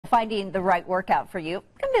finding the right workout for you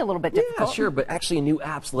can be a little bit difficult. Yeah, sure, but actually a new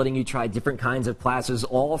app's letting you try different kinds of classes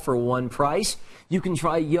all for one price. You can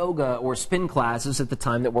try yoga or spin classes at the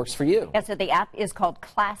time that works for you. Yeah, so the app is called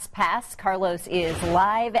ClassPass. Carlos is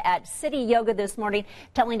live at City Yoga this morning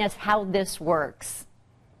telling us how this works.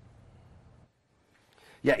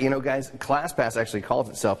 Yeah, you know, guys, ClassPass actually calls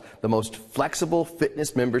itself the most flexible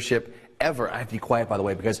fitness membership ever. I have to be quiet, by the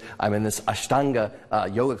way, because I'm in this Ashtanga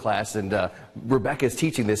yoga class, and Rebecca's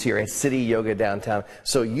teaching this here at City Yoga downtown.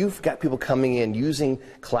 So you've got people coming in using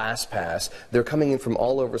ClassPass. They're coming in from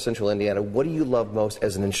all over Central Indiana. What do you love most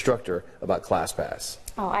as an instructor about ClassPass?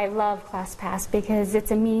 Oh, I love ClassPass because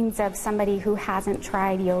it's a means of somebody who hasn't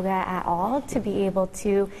tried yoga at all to be able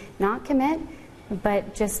to not commit,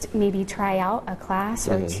 but just maybe try out a class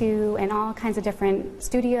or two in all kinds of different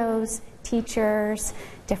studios, teachers,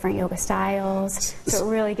 different yoga styles. So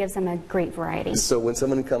it really gives them a great variety. So when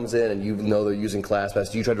someone comes in and you know they're using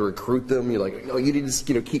ClassPass, do you try to recruit them? You're like, no, you need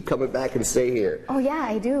to keep coming back and stay here. Oh yeah,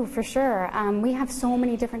 I do, for sure. We have so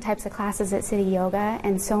many different types of classes at City Yoga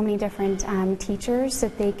and so many different teachers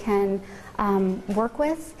that they can work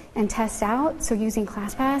with and test out. So using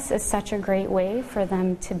ClassPass is such a great way for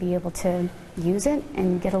them to be able to use it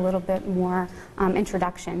and get a little bit more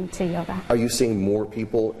introduction to yoga. Are you seeing more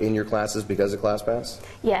people in your classes because of ClassPass?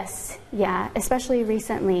 Yes, yeah, especially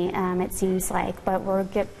recently it seems like, but we'll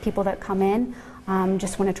get people that come in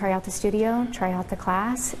just want to try out the studio, try out the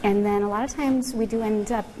class, and then a lot of times we do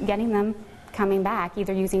end up getting them coming back,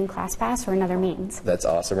 either using ClassPass or another means. That's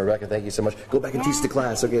awesome. Rebecca, thank you so much. Go back and teach the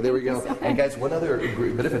class. Okay, there we go. And guys, one other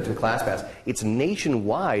benefit to ClassPass, it's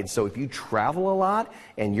nationwide, so if you travel a lot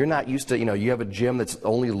and you're not used to, you have a gym that's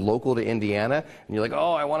only local to Indiana, and you're like,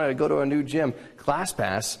 oh, I want to go to a new gym,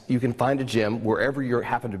 ClassPass, you can find a gym wherever you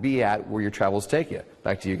happen to be at where your travels take you.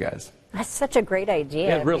 Back to you guys. That's such a great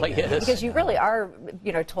idea. It really is. Because you really are,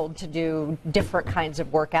 told to do different kinds of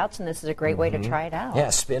workouts, and this is a great way to try it out. Yeah,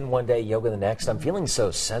 spin one day, yoga the next. I'm feeling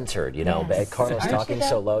so centered, Carlos talking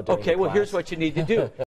so low during Okay, the well, class. here's what you need to do.